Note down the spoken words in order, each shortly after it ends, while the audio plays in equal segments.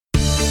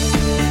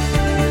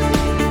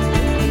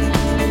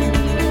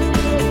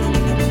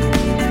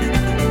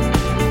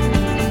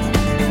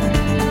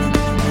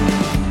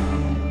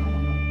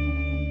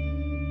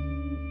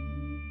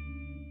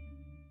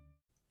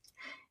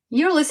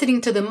You're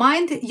listening to the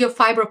Mind Your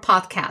Fiber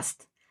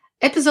podcast,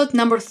 episode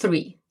number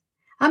 3.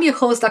 I'm your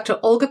host, Dr.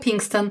 Olga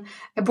Pinkston,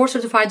 a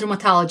board-certified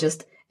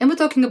dermatologist, and we're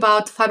talking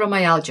about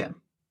fibromyalgia.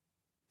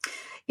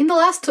 In the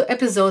last 2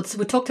 episodes,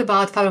 we talked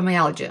about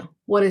fibromyalgia.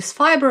 What is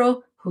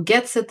fibro, who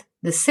gets it,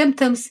 the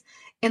symptoms,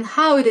 and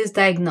how it is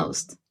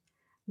diagnosed.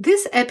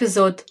 This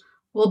episode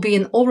will be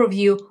an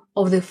overview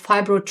of the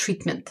fibro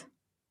treatment.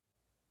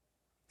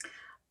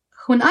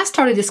 When I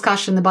start a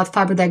discussion about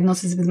fibro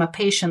diagnosis with my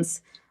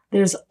patients,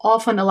 there's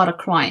often a lot of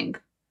crying.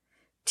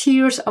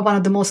 Tears are one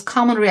of the most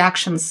common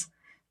reactions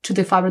to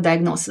the fibro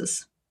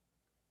diagnosis.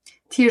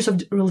 Tears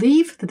of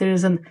relief that there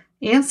is an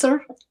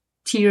answer,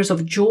 tears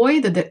of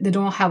joy that they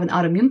don't have an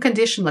autoimmune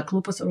condition like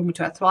lupus or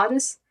rheumatoid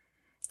arthritis,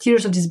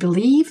 tears of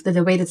disbelief that they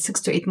waited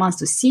 6 to 8 months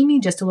to see me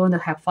just to learn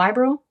that I have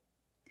fibro,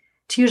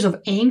 tears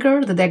of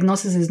anger, the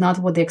diagnosis is not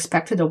what they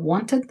expected or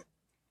wanted,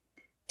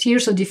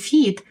 tears of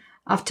defeat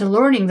after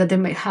learning that they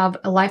may have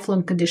a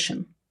lifelong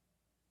condition,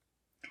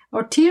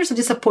 or tears of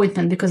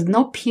disappointment because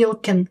no pill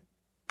can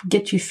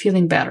get you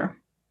feeling better.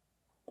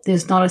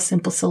 There's not a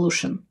simple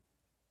solution.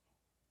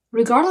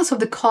 Regardless of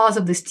the cause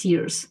of these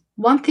tears,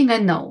 one thing I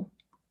know,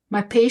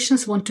 my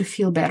patients want to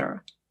feel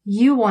better.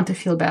 You want to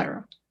feel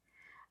better.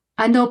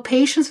 I know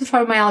patients with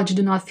fibromyalgia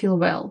do not feel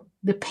well.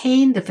 The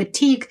pain, the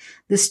fatigue,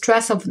 the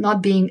stress of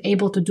not being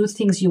able to do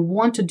things you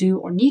want to do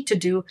or need to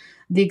do,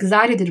 the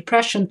anxiety, the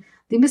depression,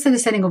 the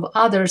misunderstanding of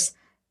others,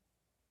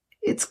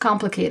 it's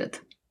complicated.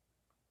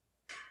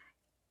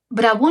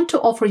 But I want to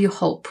offer you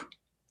hope.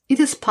 It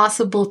is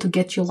possible to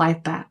get your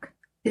life back.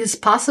 It is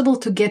possible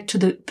to get to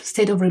the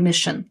state of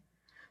remission,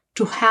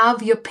 to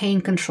have your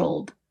pain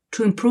controlled,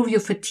 to improve your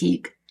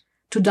fatigue,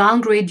 to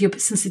downgrade your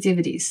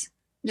sensitivities.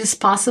 It is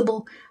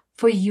possible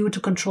for you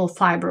to control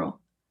fibro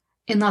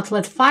and not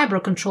let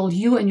fibro control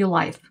you and your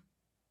life,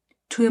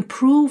 to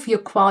improve your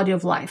quality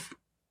of life.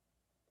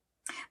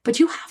 But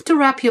you have to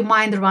wrap your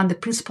mind around the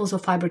principles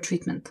of fibro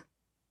treatment.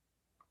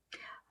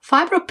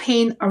 Fibro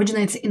pain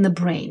originates in the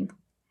brain.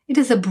 It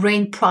is a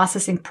brain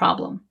processing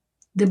problem.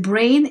 The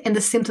brain and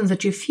the symptoms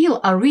that you feel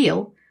are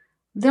real.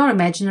 They're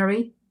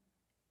imaginary.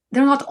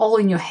 They're not all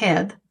in your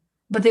head,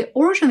 but the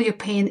origin of your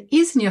pain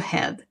is in your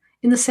head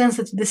in the sense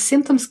that the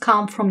symptoms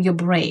come from your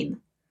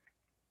brain.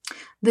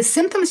 The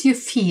symptoms you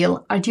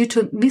feel are due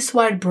to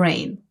miswired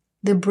brain,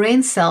 the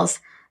brain cells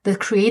that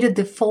created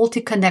the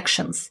faulty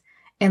connections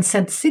and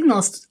sent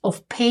signals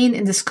of pain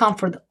and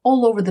discomfort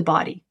all over the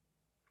body.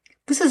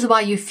 This is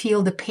why you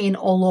feel the pain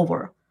all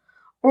over,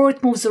 or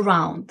it moves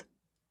around,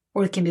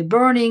 or it can be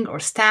burning or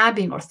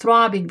stabbing or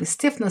throbbing with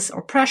stiffness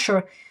or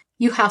pressure.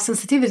 You have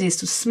sensitivities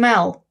to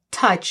smell,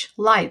 touch,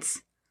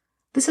 lights.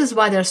 This is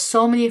why there are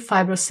so many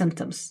fibro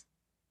symptoms.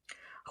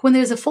 When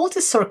there is a faulty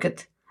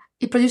circuit,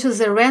 it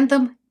produces a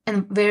random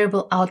and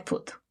variable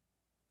output.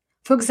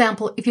 For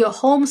example, if your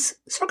home's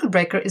circuit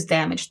breaker is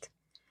damaged,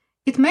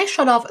 it may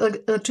shut off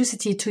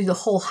electricity to the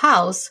whole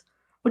house,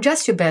 or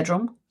just your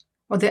bedroom,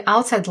 or the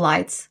outside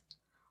lights,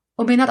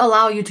 or may not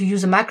allow you to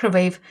use a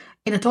microwave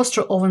and a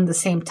toaster oven at the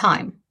same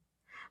time.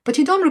 But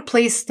you don't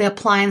replace the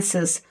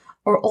appliances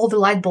or all the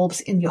light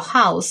bulbs in your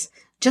house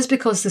just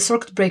because the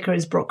circuit breaker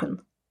is broken.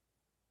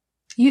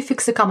 You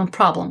fix a common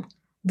problem,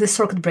 the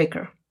circuit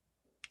breaker.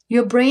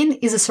 Your brain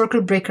is a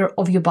circuit breaker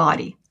of your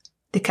body,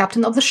 the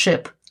captain of the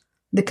ship,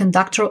 the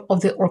conductor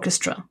of the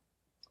orchestra.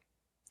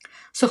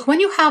 So when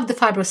you have the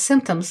fibro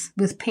symptoms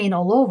with pain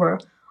all over,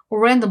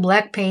 or random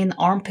leg pain,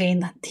 arm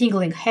pain,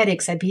 tingling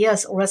headaches,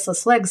 IBS, or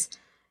restless legs,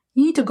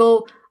 you need to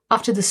go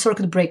after the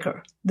circuit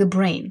breaker, the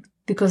brain,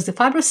 because the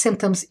fibro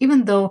symptoms,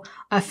 even though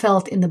I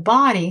felt in the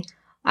body,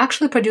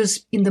 actually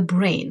produce in the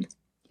brain.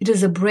 It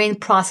is a brain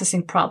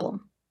processing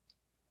problem.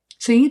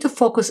 So you need to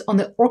focus on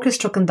the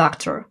orchestra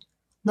conductor,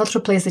 not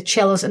replace the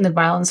cellos and the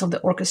violins of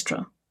the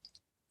orchestra.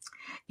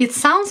 It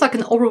sounds like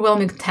an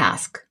overwhelming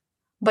task,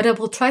 but I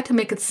will try to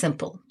make it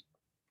simple.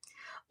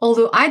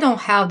 Although I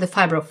don't have the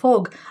fibro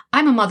fog,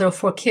 I'm a mother of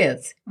 4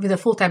 kids with a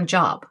full-time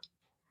job.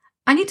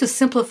 I need to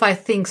simplify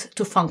things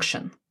to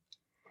function.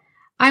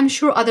 I'm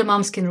sure other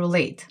moms can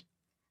relate,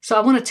 so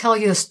I want to tell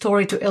you a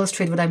story to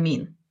illustrate what I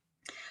mean.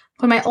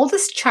 When my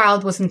oldest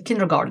child was in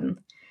kindergarten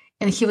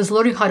and he was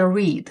learning how to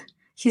read,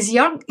 his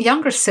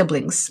younger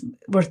siblings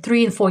were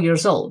 3 and 4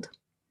 years old.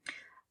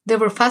 They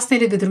were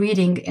fascinated with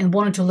reading and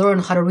wanted to learn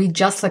how to read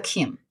just like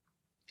him.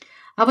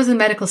 I was in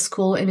medical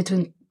school, and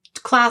between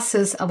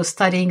classes, I was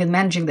studying and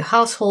managing the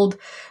household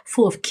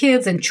full of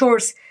kids and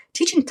chores.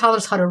 Teaching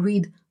toddlers how to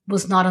read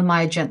was not on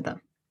my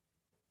agenda.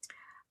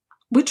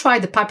 We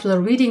tried the popular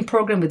reading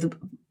program with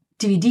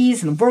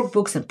DVDs and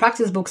workbooks and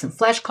practice books and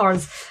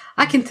flashcards.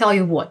 I can tell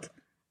you what,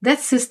 that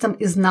system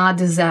is not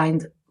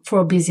designed for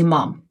a busy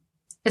mom,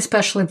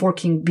 especially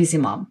working busy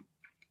mom.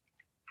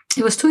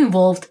 It was too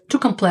involved, too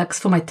complex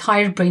for my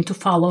tired brain to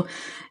follow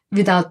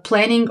without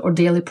planning or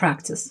daily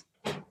practice.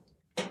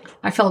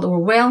 I felt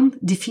overwhelmed,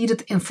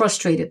 defeated, and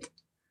frustrated.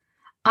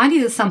 I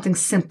needed something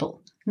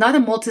simple, not a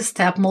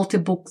multi-step,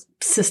 multi-book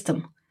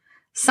system.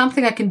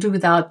 Something I can do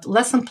without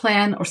lesson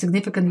plan or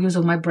significant use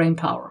of my brain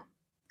power.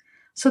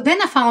 So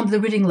then I found the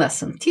reading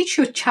lesson. Teach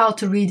your child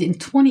to read in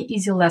 20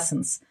 easy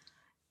lessons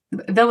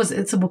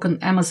It's a book on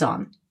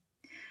Amazon.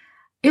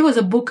 It was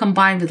a book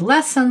combined with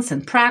lessons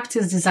and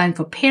practice designed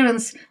for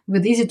parents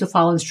with easy to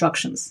follow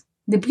instructions.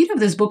 The beauty of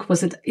this book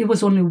was that it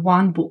was only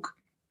one book.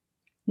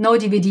 No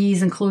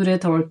DVDs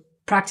included or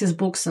practice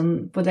books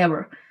and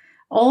whatever.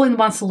 All in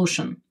one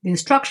solution. The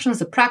instructions,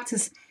 the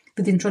practice,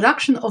 with the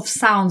introduction of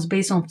sounds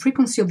based on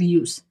frequency of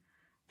use.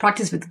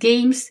 Practice with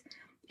games,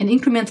 an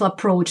incremental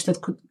approach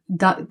that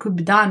could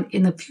be done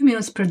in a few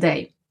minutes per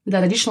day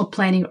without additional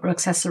planning or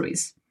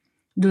accessories.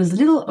 Do as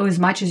little or as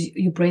much as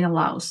your brain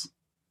allows.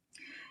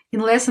 In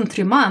less than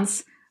 3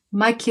 months,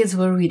 my kids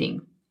were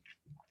reading.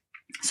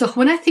 So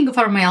when I think of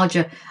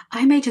fibromyalgia,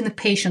 I imagine a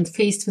patient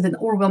faced with an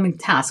overwhelming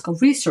task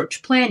of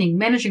research, planning,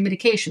 managing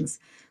medications,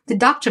 the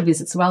doctor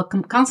visits while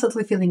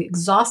constantly feeling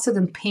exhausted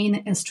and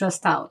pain and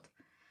stressed out.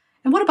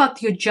 And what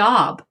about your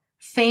job,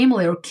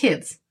 family, or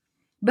kids?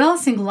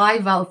 Balancing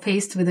life while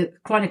faced with a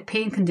chronic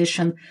pain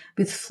condition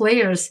with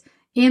flares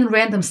and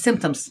random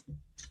symptoms.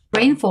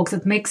 Brain fog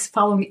that makes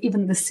following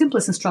even the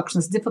simplest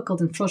instructions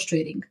difficult and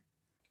frustrating.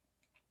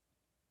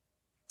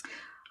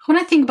 When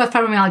I think about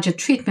fibromyalgia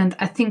treatment,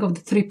 I think of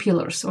the 3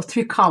 pillars or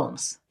 3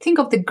 columns. Think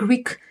of the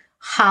Greek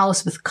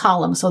house with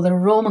columns or the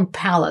Roman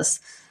palace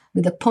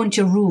with a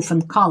pointy roof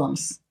and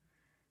columns.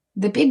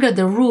 The bigger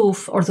the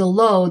roof or the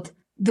load,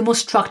 the more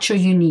structure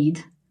you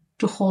need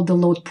to hold the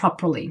load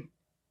properly.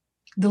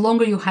 The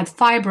longer you had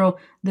fibro,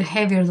 the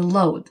heavier the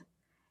load.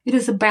 It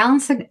is a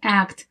balancing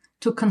act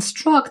to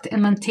construct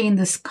and maintain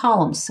these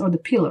columns or the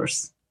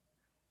pillars.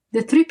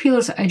 The 3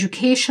 pillars are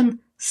education,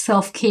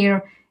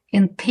 self-care,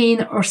 and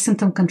pain or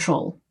symptom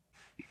control.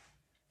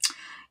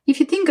 If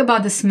you think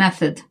about this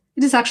method,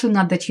 it is actually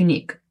not that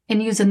unique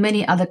and used in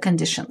many other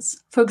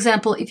conditions. For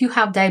example, if you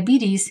have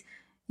diabetes,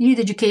 you need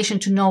education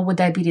to know what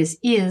diabetes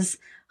is,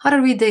 how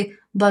to read the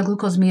blood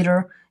glucose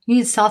meter, you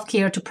need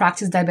self-care to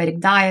practice diabetic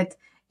diet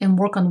and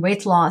work on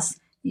weight loss.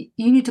 You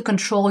need to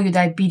control your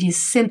diabetes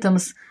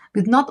symptoms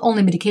with not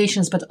only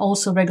medications but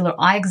also regular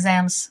eye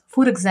exams,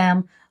 food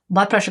exam,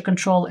 blood pressure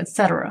control,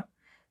 etc.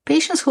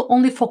 Patients who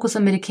only focus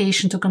on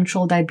medication to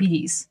control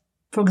diabetes,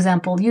 for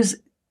example, use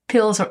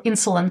pills or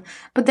insulin,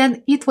 but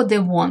then eat what they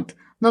want,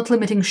 not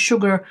limiting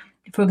sugar,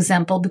 for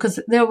example, because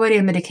they're already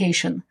on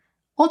medication.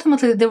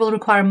 Ultimately, they will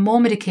require more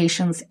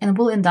medications and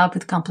will end up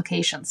with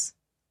complications.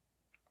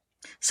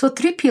 So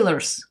 3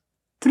 pillars,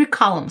 3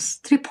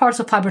 columns, 3 parts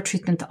of fibro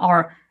treatment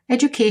are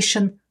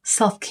education,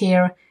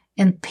 self-care,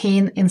 and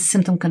pain and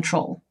symptom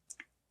control.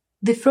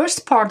 The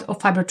first part of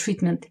fibro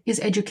treatment is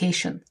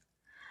education.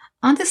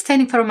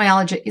 Understanding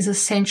fibromyalgia is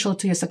essential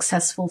to your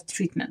successful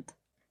treatment.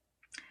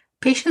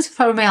 Patients with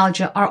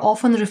fibromyalgia are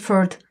often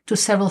referred to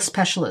several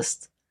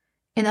specialists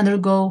and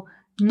undergo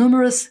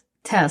numerous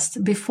tests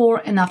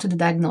before and after the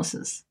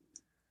diagnosis.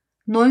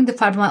 Knowing the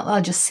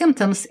fibromyalgia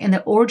symptoms and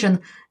the origin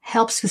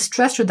helps with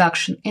stress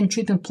reduction and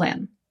treatment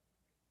plan.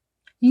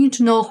 You need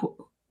to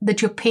know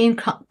that your pain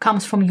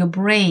comes from your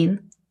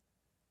brain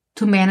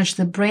to manage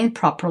the brain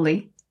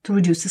properly to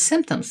reduce the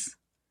symptoms.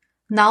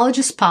 Knowledge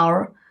is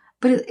power,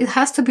 but it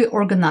has to be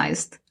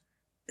organized,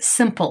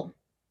 simple,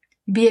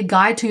 be a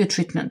guide to your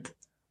treatment,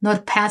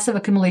 not passive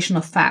accumulation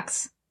of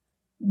facts.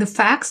 The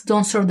facts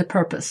don't serve the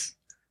purpose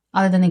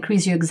other than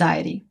increase your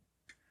anxiety.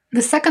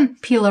 The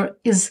second pillar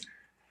is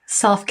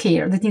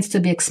self-care that needs to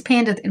be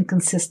expanded and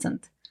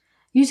consistent.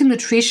 Using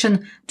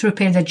nutrition to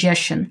repair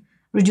digestion,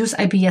 reduce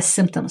IBS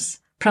symptoms,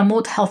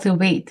 promote healthy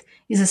weight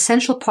is an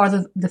essential part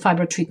of the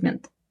fibro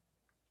treatment.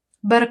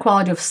 Better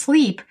quality of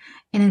sleep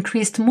and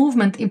increased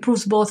movement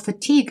improves both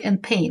fatigue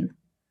and pain.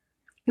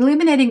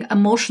 Eliminating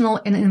emotional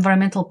and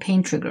environmental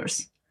pain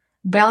triggers,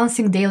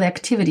 balancing daily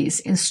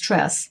activities and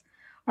stress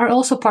are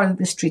also part of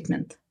this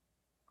treatment.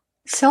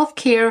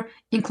 Self-care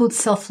includes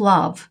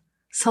self-love,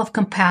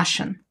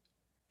 self-compassion.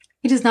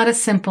 It is not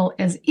as simple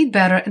as eat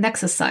better and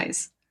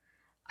exercise.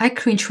 I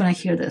cringe when I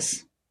hear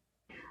this.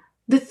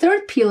 The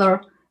third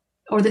pillar,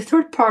 or the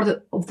third part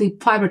of the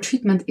fibro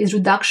treatment, is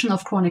reduction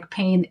of chronic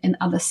pain and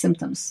other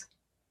symptoms.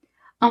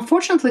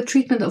 Unfortunately,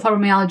 treatment of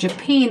fibromyalgia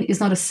pain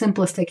is not as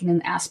simple as taking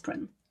an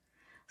aspirin.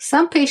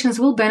 Some patients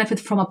will benefit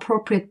from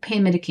appropriate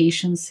pain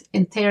medications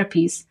and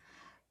therapies,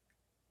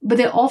 but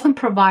they often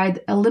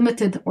provide a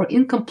limited or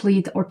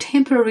incomplete or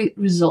temporary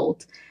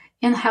result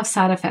and have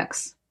side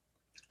effects.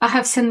 I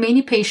have seen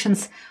many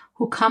patients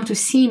who come to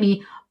see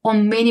me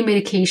on many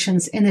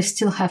medications and they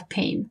still have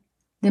pain.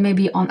 They may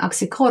be on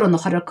oxycodone,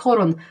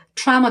 hydrocodone,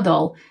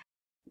 tramadol,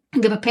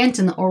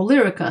 gabapentin or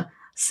Lyrica,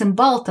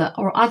 Cymbalta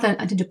or other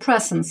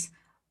antidepressants,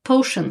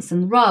 potions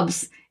and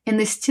rubs, and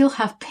they still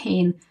have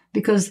pain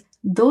because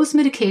those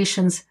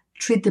medications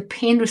treat the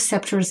pain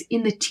receptors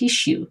in the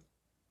tissue,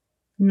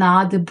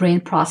 not the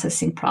brain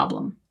processing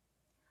problem.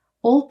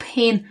 All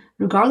pain,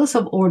 regardless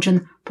of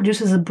origin,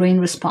 produces a brain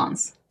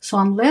response. So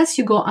unless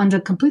you go under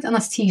complete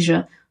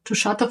anesthesia to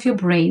shut off your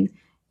brain,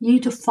 you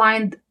need to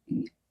find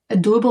a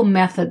doable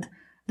method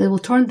that will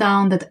turn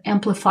down that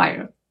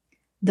amplifier,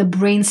 the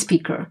brain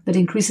speaker that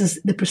increases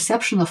the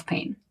perception of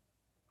pain.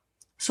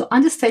 So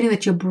understanding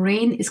that your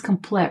brain is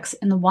complex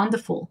and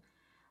wonderful,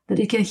 that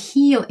it can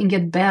heal and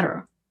get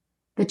better,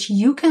 that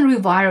you can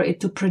rewire it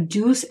to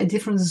produce a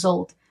different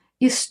result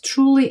is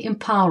truly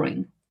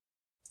empowering.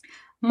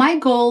 My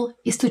goal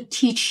is to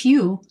teach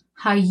you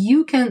how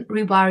you can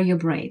rewire your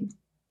brain,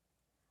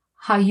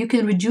 how you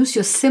can reduce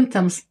your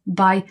symptoms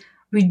by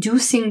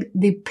reducing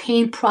the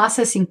pain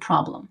processing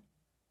problem,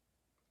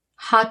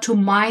 how to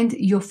mind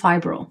your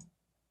fibro.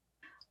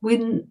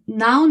 We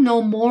now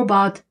know more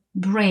about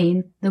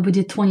brain than we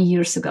did 20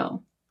 years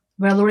ago.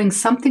 We're learning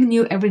something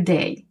new every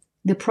day.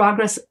 The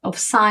progress of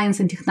science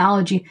and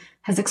technology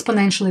has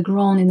exponentially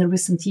grown in the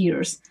recent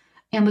years,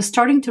 and we're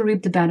starting to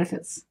reap the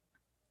benefits.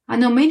 I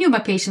know many of my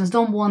patients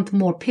don't want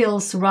more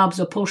pills, rubs,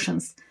 or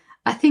potions.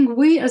 I think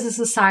we as a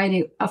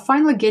society are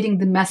finally getting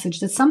the message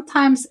that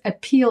sometimes a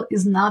pill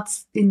is not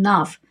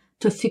enough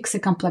to fix a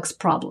complex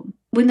problem.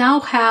 We now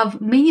have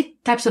many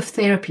types of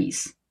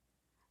therapies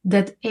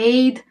that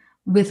aid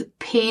with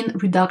pain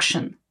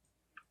reduction,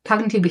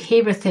 cognitive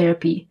behavior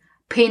therapy,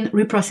 pain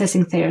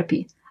reprocessing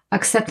therapy,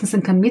 acceptance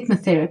and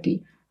commitment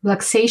therapy,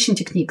 relaxation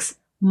techniques,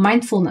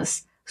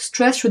 mindfulness,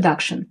 stress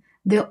reduction.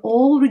 They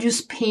all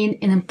reduce pain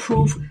and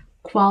improve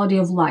quality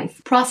of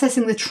life.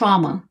 Processing the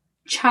trauma,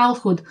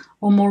 childhood,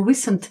 or more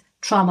recent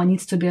trauma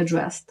needs to be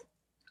addressed.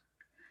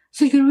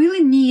 So you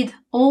really need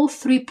all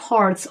three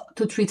parts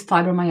to treat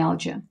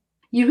fibromyalgia.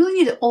 You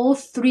really need all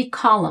three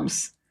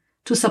columns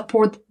to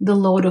support the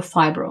load of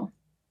fibro.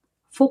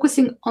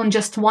 Focusing on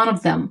just one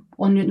of them,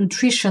 on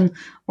nutrition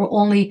or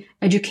only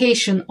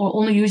education or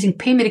only using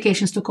pain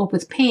medications to cope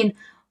with pain,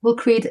 will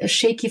create a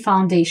shaky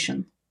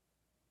foundation.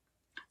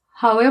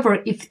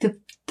 However, if the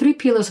three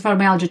pillars of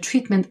fibromyalgia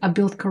treatment are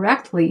built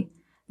correctly,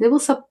 they will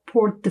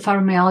support the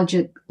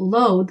fibromyalgia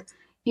load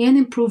and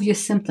improve your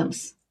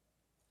symptoms.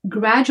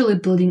 Gradually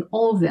building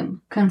all of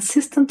them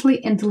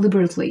consistently and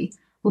deliberately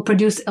will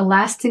produce a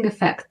lasting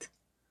effect,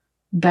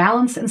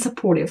 balanced and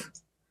supportive,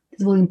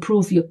 that will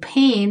improve your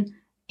pain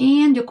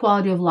and your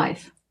quality of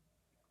life.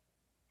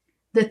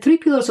 The three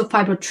pillars of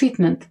fibro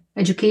treatment,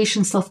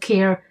 education,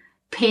 self-care,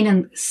 pain,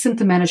 and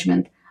symptom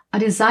management, are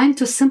designed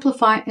to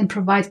simplify and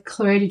provide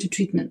clarity to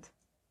treatment.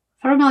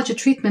 Fibromyalgia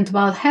treatment,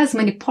 while it has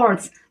many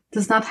parts,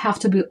 does not have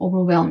to be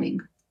overwhelming.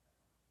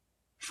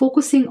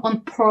 Focusing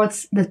on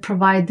parts that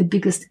provide the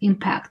biggest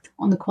impact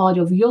on the quality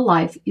of your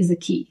life is the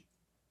key.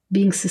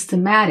 Being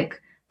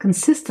systematic,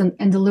 consistent,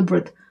 and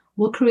deliberate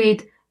will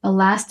create a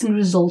lasting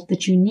result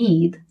that you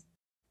need.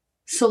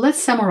 So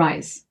let's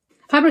summarize.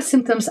 Fibro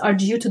symptoms are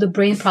due to the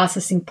brain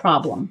processing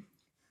problem.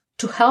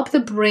 To help the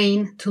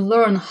brain to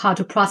learn how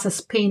to process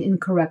pain in the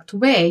correct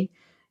way,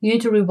 you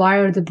need to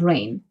rewire the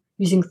brain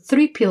using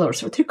three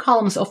pillars or three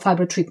columns of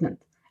fibro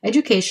treatment: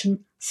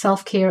 education,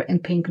 self-care,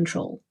 and pain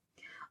control.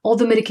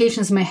 Although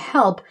medications may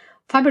help,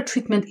 fibro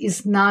treatment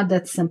is not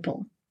that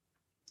simple.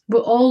 We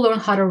all learn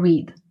how to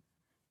read.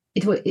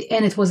 It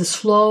was a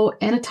slow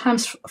and at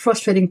times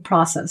frustrating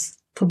process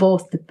for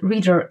both the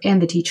reader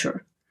and the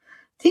teacher.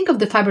 Think of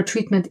the fibro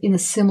treatment in a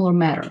similar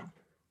manner.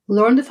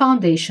 Learn the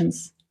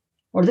foundations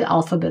or the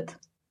alphabet.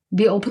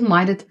 Be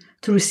open-minded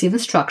to receive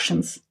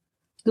instructions.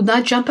 Do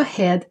not jump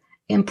ahead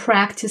and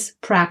practice,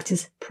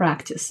 practice,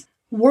 practice.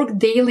 Work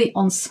daily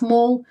on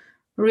small,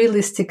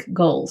 realistic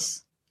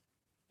goals,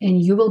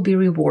 and you will be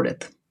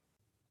rewarded.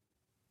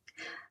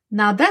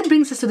 Now that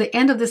brings us to the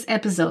end of this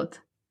episode.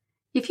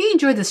 If you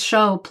enjoyed this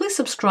show, please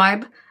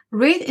subscribe,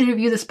 rate and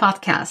review this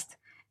podcast,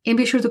 and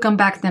be sure to come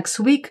back next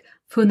week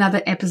for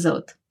another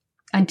episode.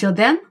 Until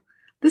then,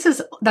 this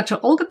is Dr.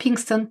 Olga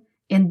Pinkston,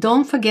 and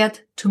don't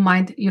forget to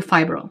mind your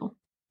fibro.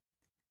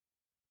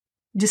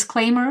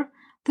 Disclaimer,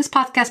 this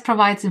podcast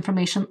provides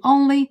information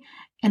only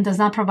and does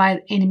not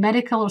provide any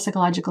medical or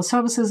psychological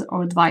services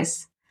or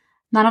advice.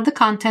 None of the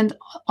content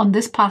on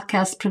this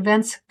podcast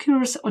prevents,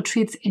 cures, or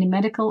treats any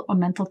medical or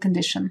mental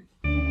condition.